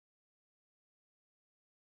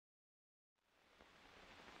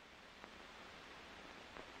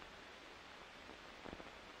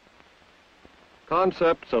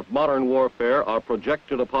concepts of modern warfare are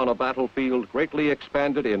projected upon a battlefield greatly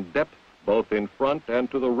expanded in depth, both in front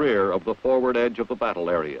and to the rear of the forward edge of the battle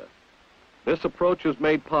area. This approach is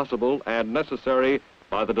made possible and necessary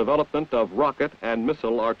by the development of rocket and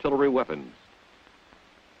missile artillery weapons.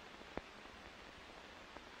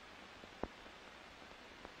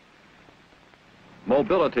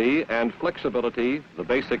 Mobility and flexibility, the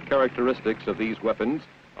basic characteristics of these weapons,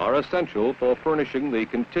 are essential for furnishing the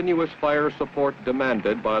continuous fire support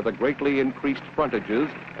demanded by the greatly increased frontages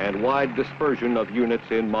and wide dispersion of units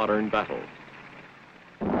in modern battle.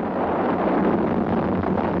 The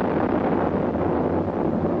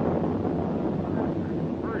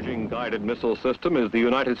Pershing guided missile system is the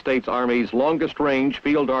United States Army's longest-range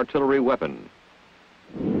field artillery weapon.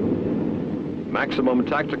 Maximum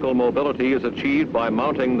tactical mobility is achieved by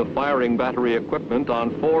mounting the firing battery equipment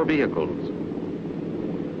on 4 vehicles.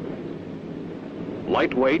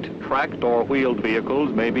 Lightweight, tracked or wheeled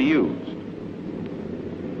vehicles may be used.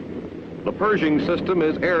 The Pershing system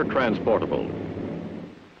is air transportable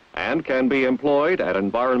and can be employed at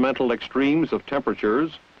environmental extremes of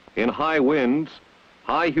temperatures, in high winds,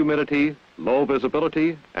 high humidity, low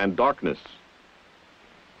visibility, and darkness.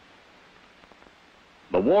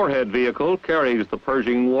 The warhead vehicle carries the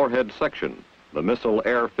Pershing warhead section, the missile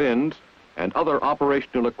air fins, and other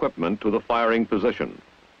operational equipment to the firing position.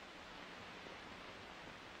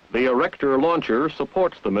 The erector launcher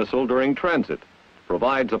supports the missile during transit,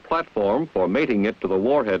 provides a platform for mating it to the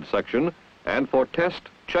warhead section, and for test,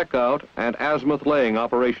 checkout, and azimuth laying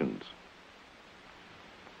operations.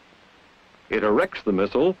 It erects the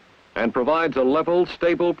missile and provides a level,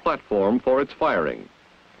 stable platform for its firing.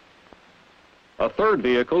 A third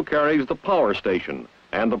vehicle carries the power station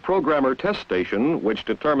and the programmer test station, which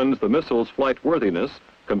determines the missile's flight worthiness,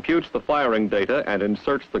 computes the firing data, and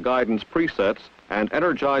inserts the guidance presets and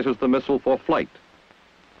energizes the missile for flight.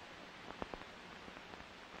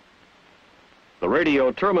 The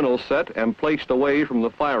radio terminal set and placed away from the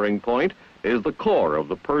firing point is the core of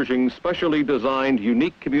the Pershing's specially designed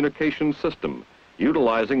unique communication system,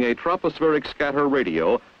 utilizing a tropospheric scatter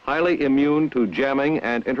radio highly immune to jamming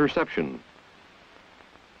and interception.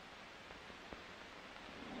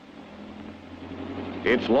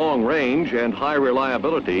 Its long range and high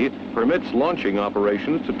reliability permits launching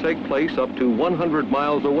operations to take place up to 100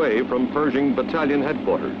 miles away from Pershing Battalion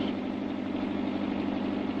headquarters.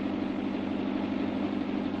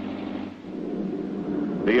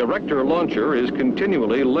 The erector launcher is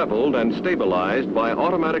continually leveled and stabilized by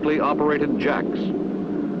automatically operated jacks.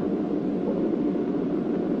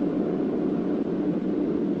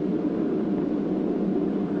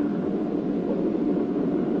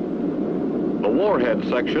 The warhead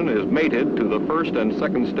section is mated to the first and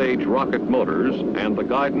second stage rocket motors and the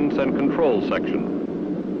guidance and control section.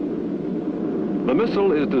 The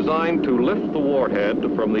missile is designed to lift the warhead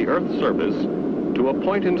from the Earth's surface to a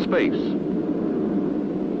point in space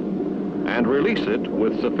and release it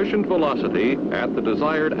with sufficient velocity at the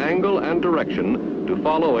desired angle and direction to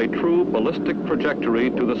follow a true ballistic trajectory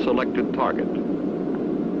to the selected target.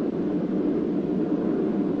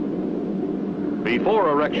 Before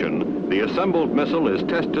erection, the assembled missile is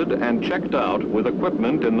tested and checked out with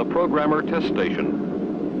equipment in the programmer test station.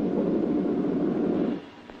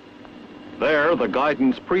 There, the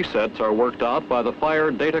guidance presets are worked out by the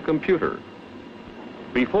fire data computer.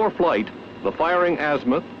 Before flight, the firing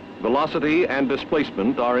azimuth, velocity, and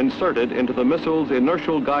displacement are inserted into the missile's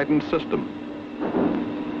inertial guidance system.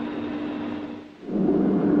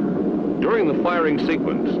 During the firing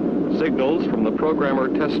sequence, signals from the programmer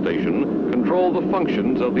test station control the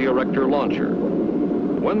functions of the erector launcher.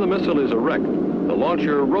 When the missile is erect, the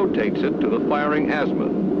launcher rotates it to the firing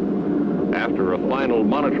azimuth. After a final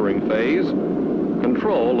monitoring phase,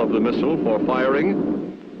 control of the missile for firing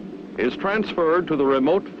is transferred to the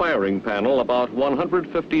remote firing panel about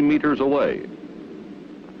 150 meters away.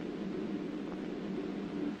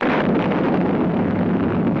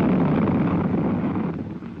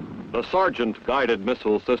 The Sergeant guided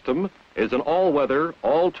missile system is an all-weather,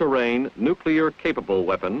 all-terrain, nuclear-capable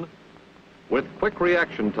weapon with quick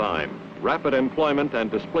reaction time, rapid employment and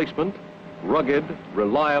displacement, rugged,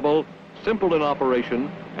 reliable, simple in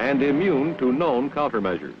operation, and immune to known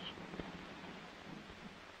countermeasures.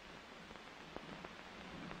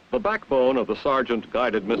 The backbone of the Sergeant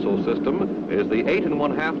guided missile system is the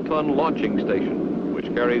 8.5-ton launching station,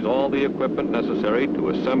 which carries all the equipment necessary to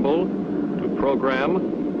assemble, to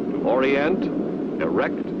program, to orient,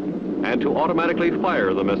 erect, and to automatically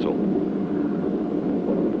fire the missile.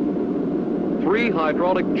 3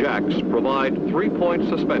 hydraulic jacks provide 3-point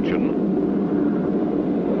suspension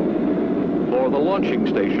for the launching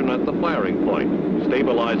station at the firing point,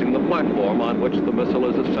 stabilizing the platform on which the missile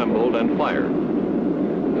is assembled and fired.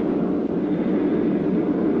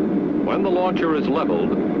 When the launcher is leveled,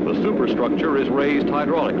 the superstructure is raised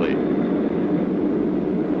hydraulically.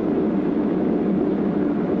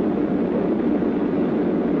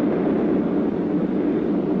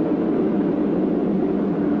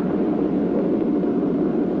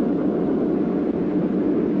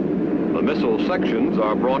 The missile sections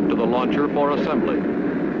are brought to the launcher for assembly.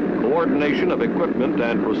 Coordination of equipment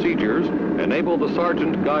and procedures enable the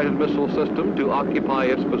Sergeant guided missile system to occupy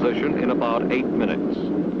its position in about 8 minutes.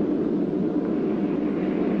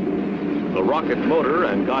 The rocket motor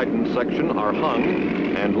and guidance section are hung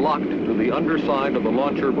and locked to the underside of the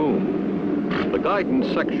launcher boom. The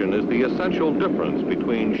guidance section is the essential difference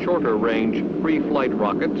between shorter range free-flight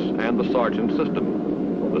rockets and the Sergeant system.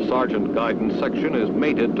 The Sergeant guidance section is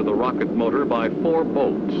mated to the rocket motor by 4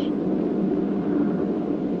 bolts.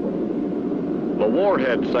 The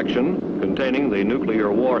warhead section, containing the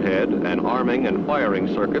nuclear warhead and arming and firing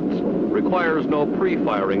circuits, requires no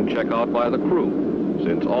pre-firing checkout by the crew,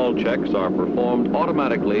 since all checks are performed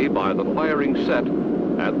automatically by the firing set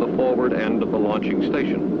at the forward end of the launching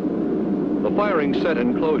station. The firing set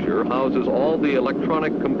enclosure houses all the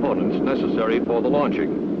electronic components necessary for the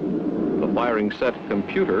launching. The firing set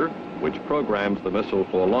computer, which programs the missile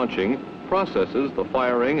for launching, processes the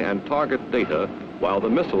firing and target data while the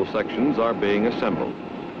missile sections are being assembled.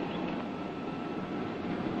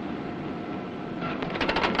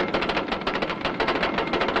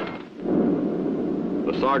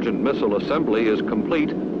 The Sergeant missile assembly is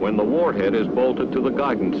complete when the warhead is bolted to the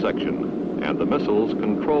guidance section and the missile's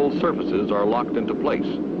control surfaces are locked into place.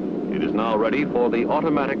 It is now ready for the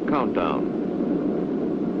automatic countdown.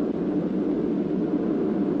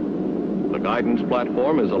 The guidance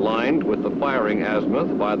platform is aligned with the firing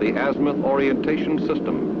azimuth by the azimuth orientation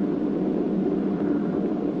system.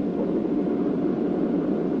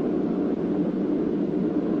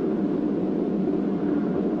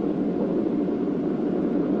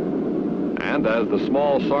 And as the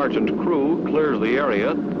small Sergeant crew clears the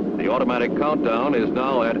area, the automatic countdown is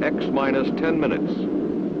now at X-10 minutes.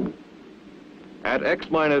 At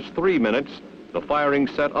X-3 minutes, the firing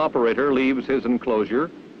set operator leaves his enclosure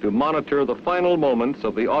to monitor the final moments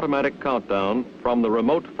of the automatic countdown from the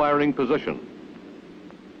remote firing position.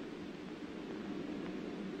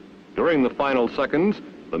 During the final seconds,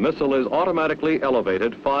 the missile is automatically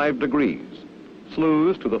elevated 5 degrees,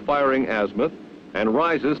 slews to the firing azimuth, and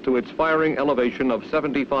rises to its firing elevation of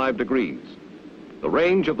 75 degrees. The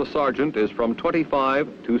range of the Sergeant is from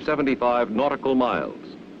 25 to 75 nautical miles.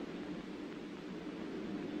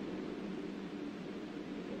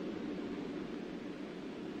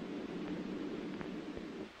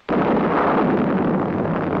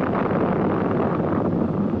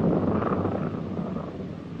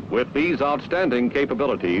 With these outstanding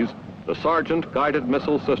capabilities, the Sergeant guided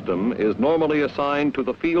missile system is normally assigned to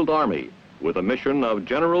the Field Army with a mission of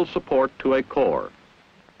general support to a corps.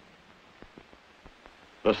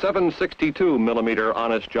 The 762mm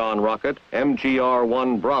Honest John rocket,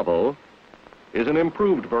 MGR-1 Bravo, is an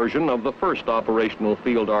improved version of the first operational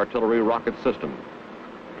field artillery rocket system.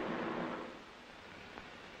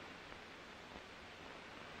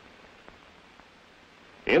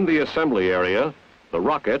 In the assembly area, the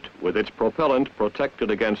rocket, with its propellant protected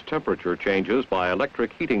against temperature changes by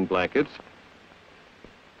electric heating blankets,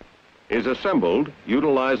 is assembled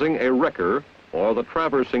utilizing a wrecker or the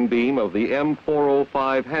traversing beam of the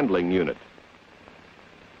M405 handling unit.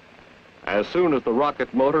 As soon as the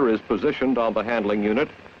rocket motor is positioned on the handling unit,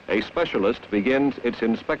 a specialist begins its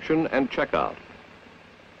inspection and checkout.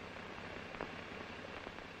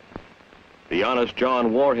 The Honest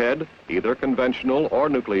John warhead, either conventional or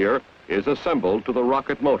nuclear, is assembled to the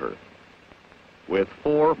rocket motor with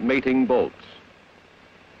 4 mating bolts.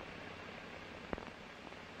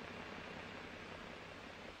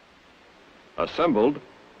 Assembled,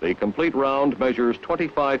 the complete round measures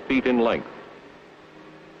 25 feet in length.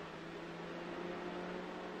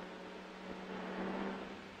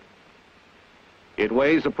 It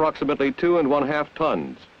weighs approximately 2½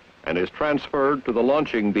 tons and is transferred to the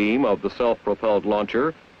launching beam of the self-propelled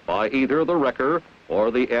launcher by either the wrecker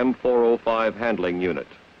or the M405 handling unit.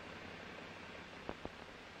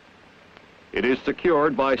 It is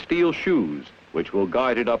secured by steel shoes, which will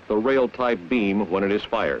guide it up the rail-type beam when it is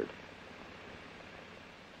fired.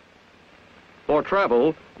 For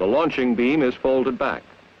travel, the launching beam is folded back.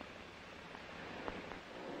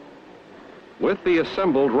 With the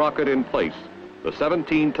assembled rocket in place, the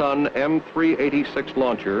 17-ton M386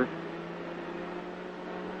 launcher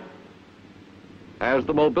has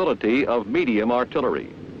the mobility of medium artillery.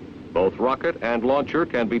 Both rocket and launcher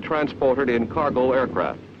can be transported in cargo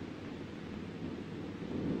aircraft.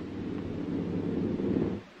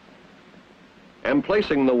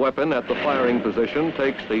 Emplacing the weapon at the firing position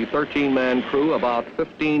takes the 13-man crew about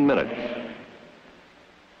 15 minutes.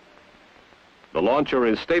 The launcher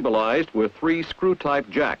is stabilized with 3 screw-type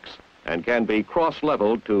jacks and can be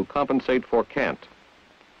cross-leveled to compensate for cant.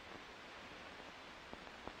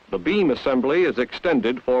 The beam assembly is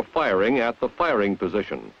extended for firing at the firing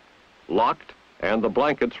position, locked and the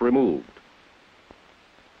blankets removed.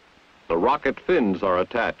 The rocket fins are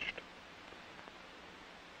attached.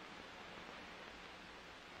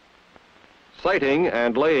 Sighting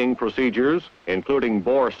and laying procedures, including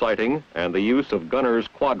bore sighting and the use of gunner's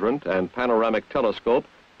quadrant and panoramic telescope,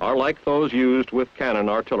 are like those used with cannon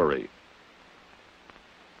artillery.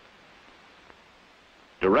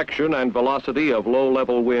 Direction and velocity of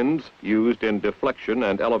low-level winds used in deflection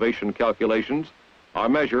and elevation calculations are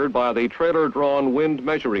measured by the trailer-drawn wind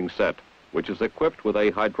measuring set, which is equipped with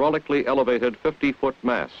a hydraulically elevated 50-foot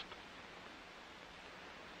mast.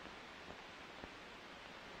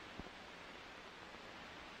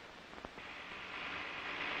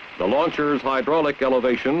 The launcher's hydraulic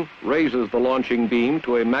elevation raises the launching beam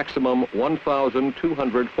to a maximum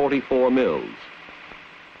 1,244 mils.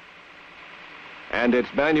 And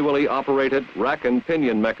its manually operated rack and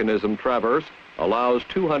pinion mechanism traverse allows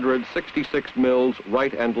 266 mils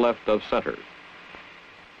right and left of center.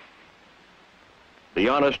 The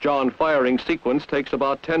Honest John firing sequence takes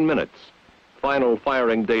about 10 minutes. Final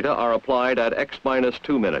firing data are applied at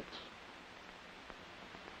X-2 minutes.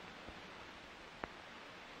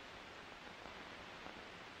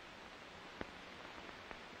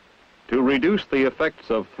 To reduce the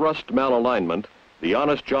effects of thrust malalignment, the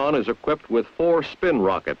Honest John is equipped with 4 spin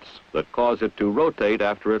rockets that cause it to rotate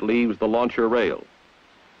after it leaves the launcher rail.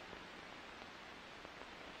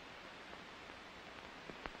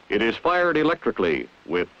 It is fired electrically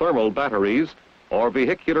with thermal batteries or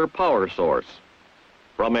vehicular power source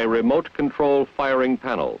from a remote control firing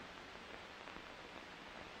panel.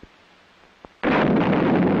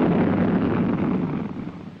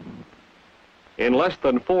 In less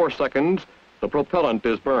than 4 seconds, the propellant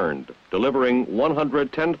is burned, delivering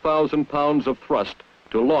 110,000 pounds of thrust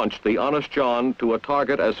to launch the Honest John to a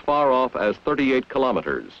target as far off as 38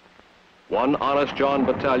 kilometers. 1 Honest John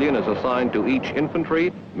battalion is assigned to each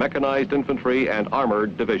infantry, mechanized infantry, and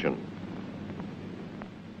armored division.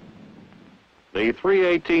 The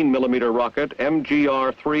 318mm rocket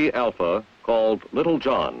MGR-3 Alpha, called Little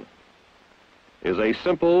John, is a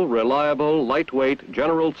simple, reliable, lightweight,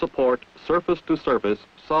 general support, surface-to-surface,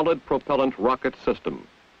 solid propellant rocket system.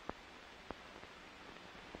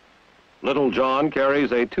 Little John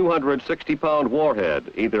carries a 260-pound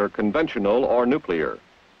warhead, either conventional or nuclear.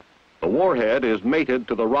 The warhead is mated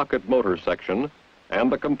to the rocket motor section,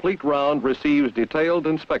 and the complete round receives detailed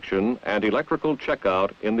inspection and electrical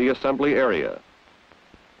checkout in the assembly area.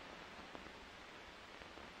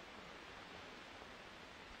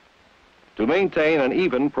 To maintain an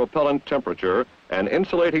even propellant temperature, an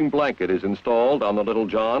insulating blanket is installed on the Little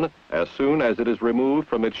John as soon as it is removed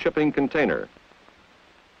from its shipping container.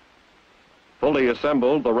 Fully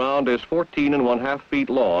assembled, the round is 14.5 feet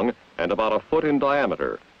long and about a foot in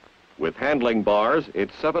diameter. With handling bars,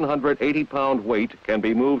 its 780-pound weight can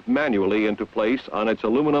be moved manually into place on its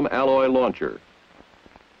aluminum alloy launcher.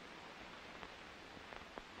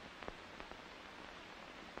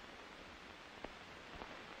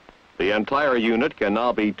 The entire unit can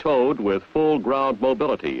now be towed with full ground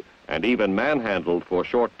mobility and even manhandled for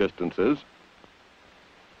short distances,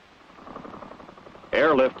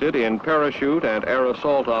 airlifted in parachute and air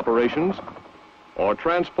assault operations, or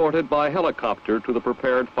transported by helicopter to the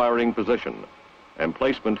prepared firing position.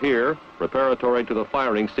 Emplacement here, preparatory to the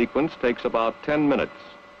firing sequence, takes about 10 minutes.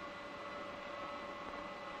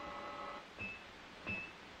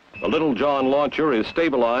 The Little John launcher is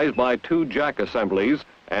stabilized by 2 jack assemblies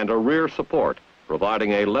and a rear support,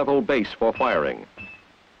 providing a level base for firing.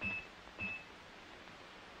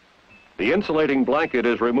 The insulating blanket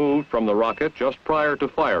is removed from the rocket just prior to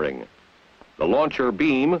firing. The launcher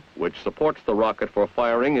beam, which supports the rocket for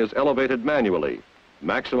firing, is elevated manually.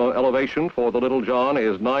 Maximum elevation for the Little John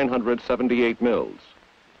is 978 mils.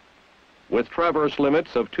 With traverse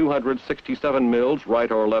limits of 267 mils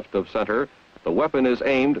right or left of center, the weapon is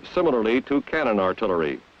aimed similarly to cannon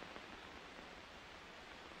artillery.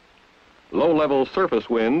 Low-level surface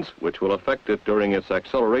winds, which will affect it during its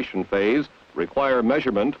acceleration phase, require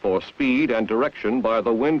measurement for speed and direction by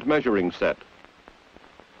the wind measuring set.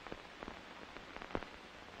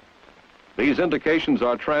 These indications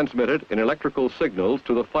are transmitted in electrical signals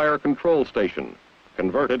to the fire control station,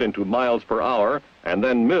 converted into miles per hour, and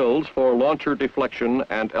then mills for launcher deflection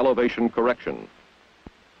and elevation correction.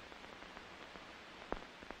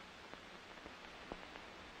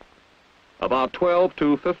 About 12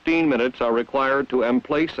 to 15 minutes are required to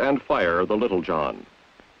emplace and fire the Little John.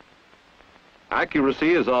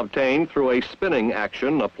 Accuracy is obtained through a spinning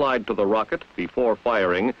action applied to the rocket before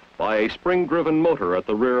firing by a spring-driven motor at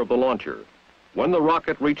the rear of the launcher. When the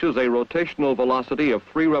rocket reaches a rotational velocity of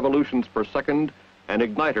 3 revolutions per second, an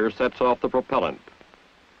igniter sets off the propellant.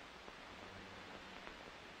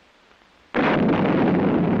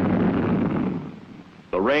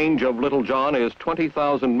 The range of Little John is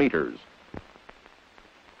 20,000 meters.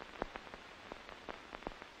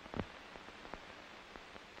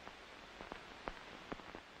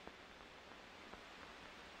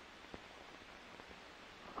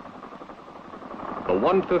 The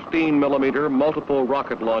 115-millimeter multiple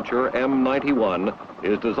rocket launcher M91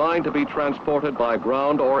 is designed to be transported by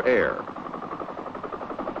ground or air.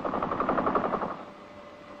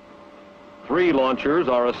 3 launchers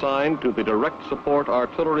are assigned to the Direct Support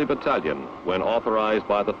Artillery Battalion when authorized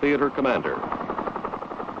by the theater commander.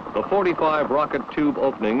 The 45 rocket tube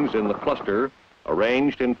openings in the cluster,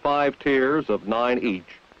 arranged in 5 tiers of 9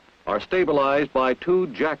 each, are stabilized by 2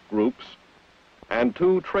 jack groups and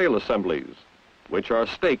 2 trail assemblies, which are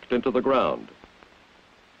staked into the ground.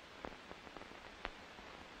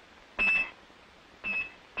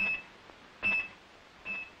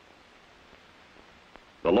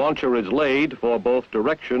 The launcher is laid for both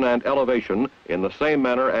direction and elevation in the same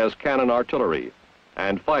manner as cannon artillery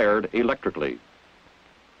and fired electrically.